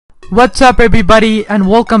What's up everybody, and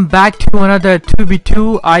welcome back to another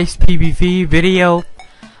 2v2 Ice PvP video.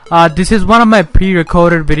 This is one of my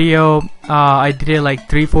pre-recorded video. I did it like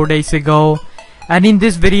 3-4 days ago, and in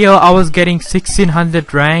this video I was getting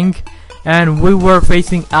 1600 rank and we were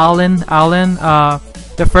facing Alan.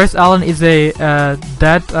 The first Alan is a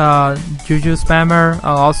dead Juju spammer,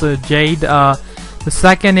 also Jade. The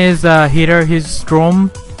second is Hitter, he's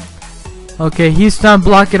Strom. Okay, he stun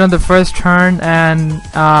blocked it on the first turn, and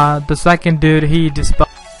the second dude, he dispelled.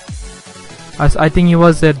 I think he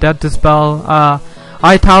was a dead dispel.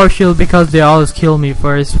 I tower shield because they always kill me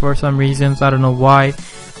first for some reasons. I don't know why.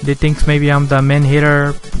 They think maybe I'm the main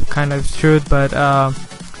hitter, kind of truth, but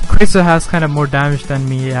Krista has kind of more damage than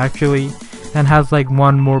me actually, and has like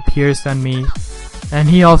one more pierce than me, and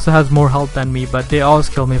he also has more health than me, but they always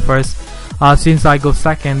kill me first since I go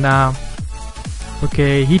second.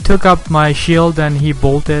 Okay, he took up my shield and he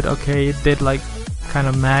bolted. Okay, it did like kind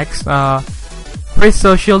of max.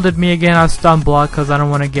 Christo shielded me again. I stun block because I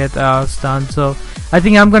don't want to get stunned. So I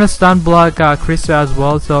think I'm gonna stun block Christo as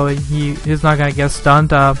well, so he's not gonna get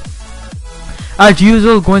stunned. As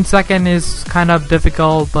usual, going second is kind of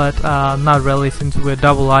difficult, but not really since we're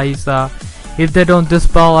double ice. If they don't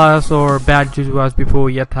dispel us or bad juju us before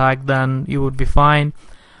we attack, then you would be fine.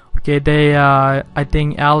 Okay, they I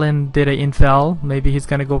think Alan did an infel. Maybe he's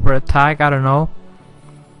gonna go for attack, I don't know.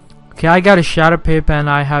 Okay, I got a shadow pip and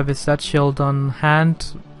I have a set shield on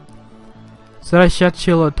hand. Should I set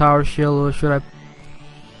shield or tower shield, or should I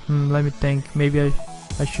let me think, maybe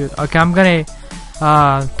I should. Okay, I'm gonna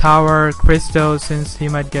tower Christo since he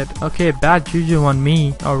might get bad juju on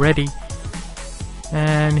me already,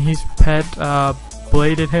 and his pet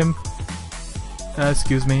bladed him.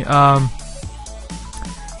 Excuse me.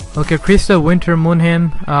 Okay, Christo Winter Moon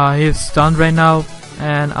him. He's stunned right now,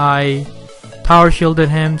 and I tower shielded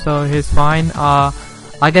him, so he's fine. I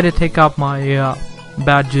gotta take up my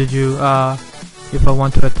bad juju if I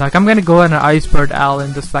want to attack. I'm gonna go ahead and Ice Bird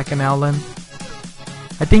Alan, the second Alan.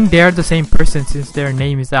 I think they're the same person since their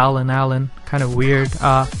name is Alan. Kind of weird.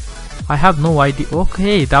 I have no idea.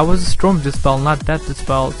 Okay, that was a Storm Dispel, not that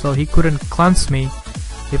Dispel, so he couldn't cleanse me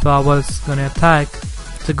if I was gonna attack.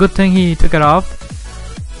 It's a good thing he took it off.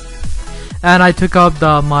 And I took up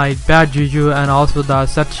my bad juju and also the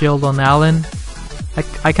set shield on Alan.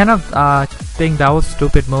 I kind of think that was a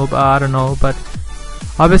stupid move. I don't know, but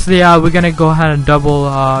obviously we're gonna go ahead and double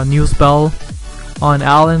new spell on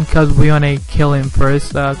Alan because we wanna kill him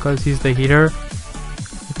first because he's the heater.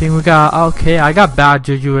 I think we got I got bad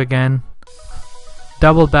juju again.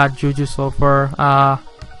 Double bad juju so far.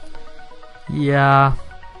 Yeah.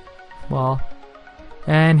 Well,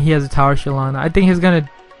 and he has a tower shield on. I think it's gonna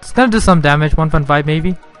do some damage, 1.5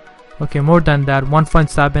 maybe. Okay, more than that,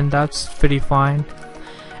 1.7, that's pretty fine.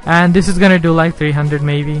 And this is gonna do like 300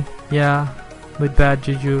 maybe. Yeah, with bad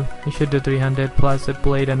juju, it should do 300 plus a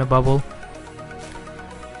blade and a bubble.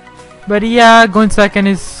 But yeah, going second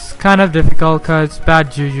is kind of difficult because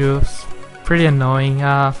bad juju is pretty annoying.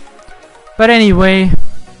 But anyway,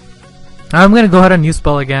 I'm gonna go ahead and use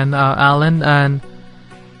spell again, Alan, and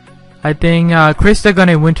I think Krista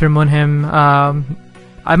gonna Winter Moon him.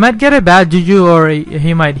 I might get a bad juju or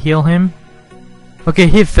he might heal him. Okay,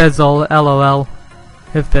 he fizzled, lol.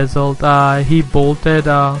 He fizzled. He bolted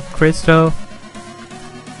Christo.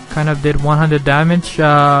 Kind of did 100 damage.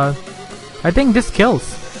 I think this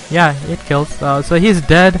kills. Yeah, it kills. So he's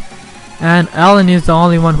dead. And Alan is the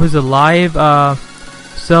only one who's alive.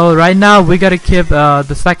 So right now we gotta keep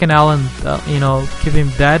the second Alan, keep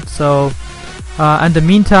him dead. So in the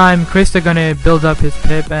meantime, Christo gonna build up his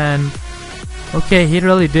pip, and okay, he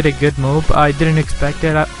really did a good move. I didn't expect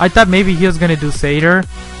it. I thought maybe he was gonna do Satyr.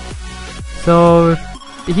 So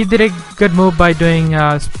he did a good move by doing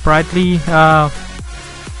Sprightly. I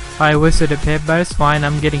wasted a pip, but it's fine.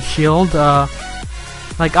 I'm getting shield.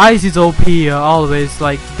 Like Ice is OP always.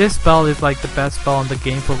 Like this spell is like the best spell in the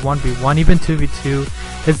game for 1v1, even 2v2.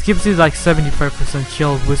 It gives you like 75%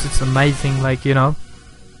 shield, which is amazing. Like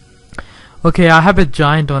Okay, I have a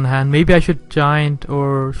giant on hand. Maybe I should giant,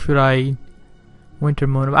 or should I Winter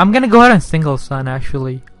Moon? I'm gonna go ahead and single sun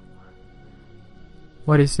actually.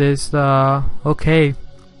 What is this? Okay,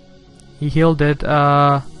 he healed it.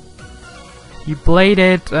 He played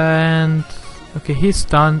it, and okay, he's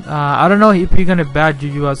stunned. I don't know if he's gonna bad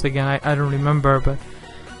juju us again. I don't remember, but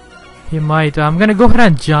he might. I'm gonna go ahead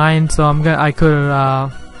and giant, so I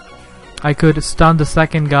could stun the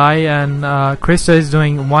second guy, and Krista is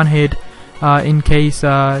doing one hit in case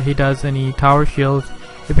he does any tower shields.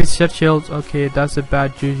 If it's set shields, okay, that's a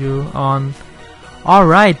bad juju on.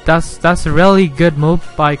 Alright, that's a really good move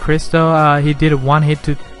by Christo. He did a one hit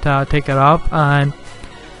to take it up, and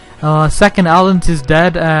Second Alan is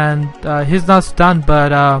dead, and he's not stunned,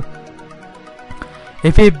 but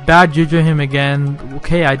if he bad juju him again,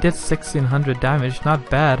 okay, I did 1600 damage, not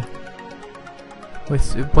bad.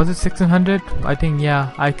 Was it 1600? I think,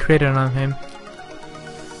 yeah, I created on him.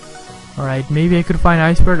 Alright, maybe I could find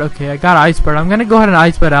Icebird. Okay, I got Icebird. I'm gonna go ahead and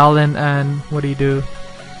Icebird Alan, and what do you do?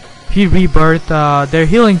 He rebirth. Their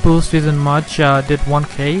healing boost isn't much, did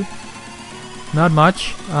 1k. Not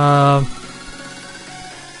much.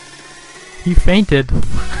 He fainted.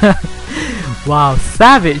 Wow,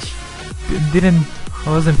 savage. I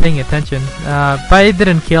wasn't paying attention. But it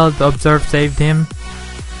didn't kill. The Observe saved him.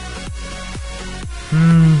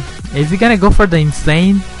 Is he gonna go for the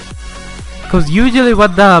insane? Because usually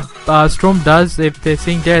what the Storm does, if they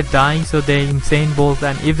think they're dying, so they insane bolt,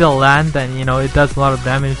 and if they'll land, then you know it does a lot of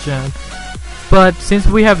damage. But since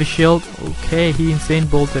we have a shield, okay, he insane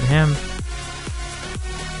bolted him.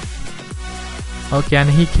 Okay, and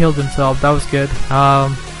he killed himself. That was good.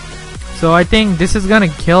 So I think this is gonna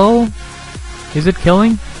kill. Is it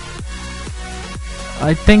killing?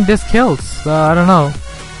 I think this kills. I don't know.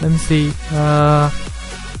 Let me see.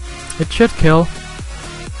 It should kill.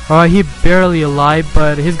 He barely alive,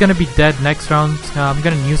 but he's gonna be dead next round. I'm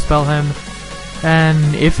gonna new spell him,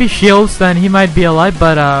 and if he shields, then he might be alive.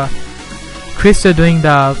 But Krista doing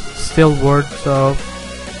the still ward, so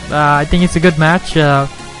I think it's a good match.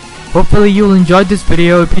 Hopefully you'll enjoy this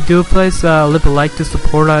video. If you do, please leave a like to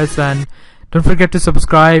support us, and don't forget to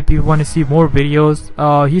subscribe if you want to see more videos.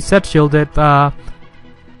 He said shielded.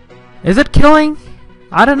 Is it killing?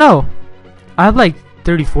 I don't know. I have like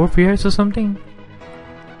 34 prayers or something.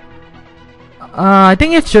 I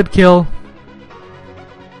think it should kill.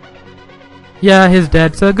 Yeah, he's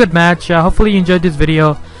dead. So a good match. Hopefully you enjoyed this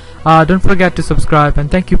video. Don't forget to subscribe, and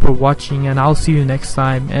thank you for watching, and I'll see you next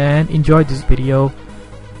time, and enjoy this video.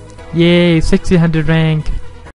 Yay, 1600 rank.